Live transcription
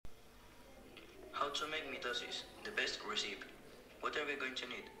to make mitosis, the best recipe. What are we going to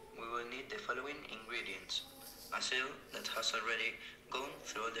need? We will need the following ingredients. A cell that has already gone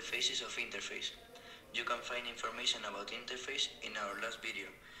through all the phases of interphase. You can find information about interphase in our last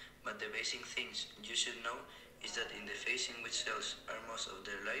video, but the basic things you should know is that in the phase in which cells are most of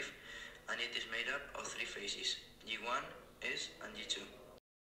their life, and it is made up of three phases, G1, S, and G2.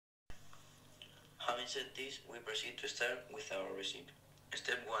 Having said this, we proceed to start with our recipe.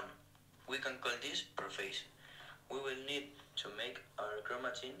 Step 1. We can call this prophase. We will need to make our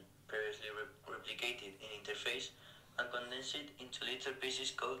chromatin previously replicated in interphase and condense it into little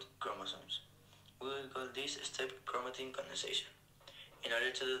pieces called chromosomes. We will call this step chromatin condensation. In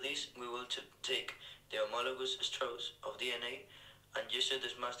order to do this, we will take the homologous strands of DNA and use it to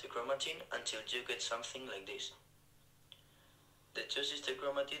smash the chromatin until you get something like this. The two sister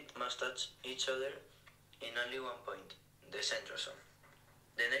chromatids must touch each other in only one point, the centrosome.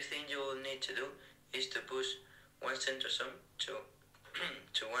 The next thing you will need to do is to push one centrosome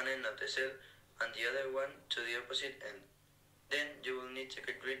to one end of the cell and the other one to the opposite end. Then you will need to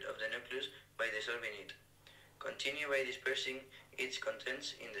get rid of the nucleus by dissolving it. Continue by dispersing its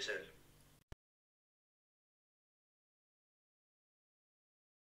contents in the cell.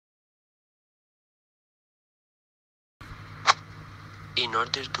 In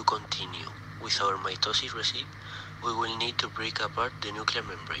order to continue with our mitosis recipe, we will need to break apart the nuclear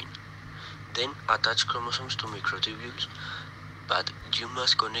membrane. Then attach chromosomes to microtubules, but you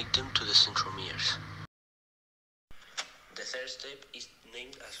must connect them to the centromeres. The third step is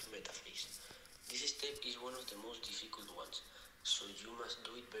named as metaphase. This step is one of the most difficult ones, so you must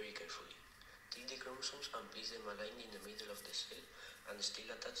do it very carefully. Take the chromosomes and place them aligned in the middle of the cell and still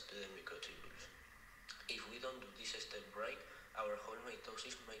attached to the microtubules. If we don't do this step right, our whole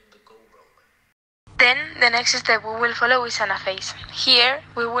mitosis might go wrong. Then, the next step we will follow is anaphase. Here,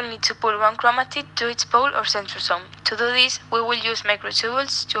 we will need to pull one chromatid to its pole or centrosome. To do this, we will use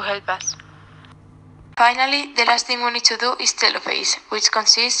microtubules to help us. Finally, the last thing we need to do is telophase, which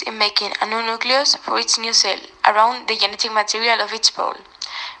consists in making a new nucleus for each new cell, around the genetic material of each pole.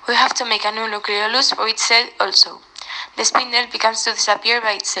 We have to make a new nucleolus for each cell also. The spindle begins to disappear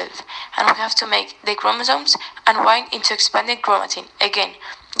by itself, and we have to make the chromosomes unwind into expanded chromatin, again,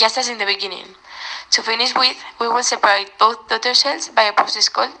 just as in the beginning. To finish with, we will separate both daughter cells by a process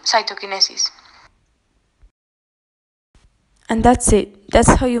called cytokinesis. And that's it.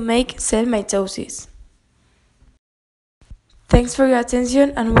 That's how you make cell mitosis. Thanks for your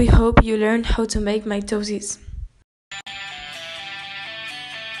attention, and we hope you learned how to make mitosis.